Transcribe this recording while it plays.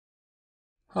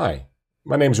Hi,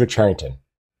 my name is Rich Harrington,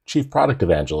 Chief Product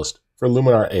Evangelist for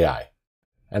Luminar AI,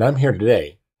 and I'm here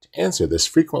today to answer this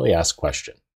frequently asked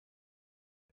question.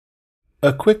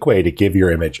 A quick way to give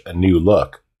your image a new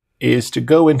look is to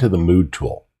go into the Mood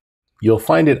tool. You'll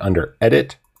find it under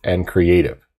Edit and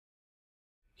Creative.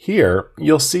 Here,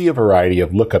 you'll see a variety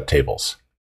of lookup tables.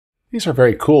 These are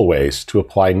very cool ways to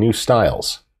apply new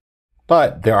styles,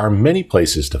 but there are many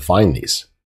places to find these.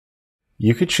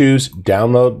 You could choose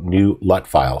Download New LUT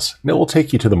Files, and it will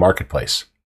take you to the marketplace.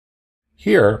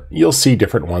 Here, you'll see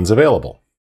different ones available.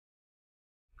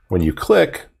 When you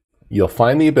click, you'll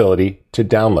find the ability to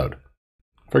download.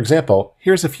 For example,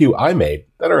 here's a few I made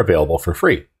that are available for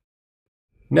free.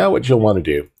 Now what you'll want to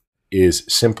do is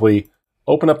simply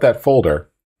open up that folder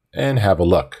and have a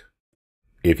look.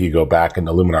 If you go back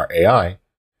into Luminar AI,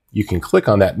 you can click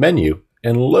on that menu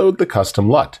and load the custom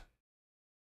LUT.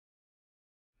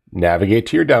 Navigate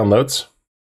to your downloads,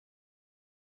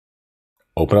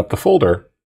 open up the folder,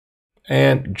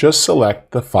 and just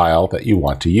select the file that you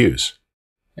want to use,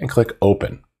 and click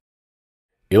Open.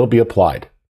 It'll be applied.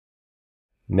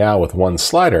 Now with one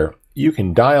slider, you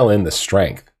can dial in the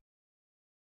strength.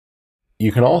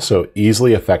 You can also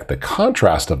easily affect the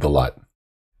contrast of the LUT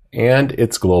and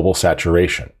its global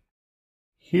saturation.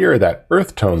 Here, that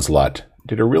Earth Tones LUT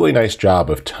did a really nice job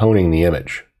of toning the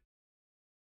image.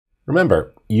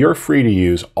 Remember, you're free to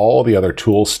use all the other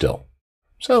tools still,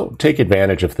 so take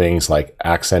advantage of things like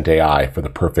Accent AI for the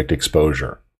perfect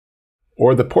exposure,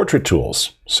 or the portrait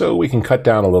tools, so we can cut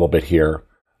down a little bit here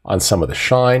on some of the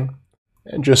shine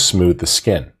and just smooth the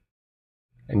skin.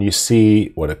 And you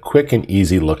see what a quick and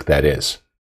easy look that is.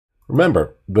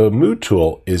 Remember, the Mood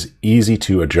tool is easy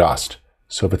to adjust,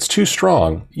 so if it's too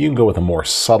strong, you can go with a more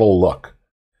subtle look.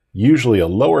 Usually a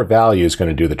lower value is going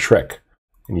to do the trick.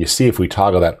 And you see if we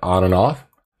toggle that on and off,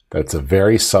 that it's a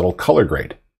very subtle color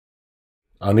grade.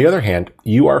 On the other hand,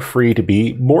 you are free to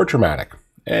be more dramatic,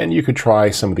 and you could try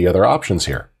some of the other options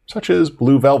here, such as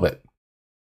Blue Velvet.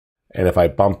 And if I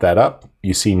bump that up,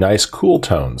 you see nice cool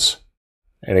tones.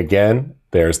 And again,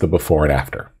 there's the before and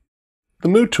after. The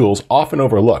Mood tool is often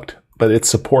overlooked, but its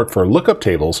support for lookup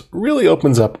tables really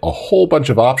opens up a whole bunch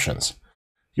of options.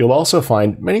 You'll also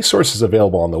find many sources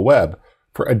available on the web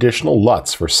for additional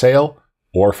LUTs for sale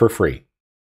or for free.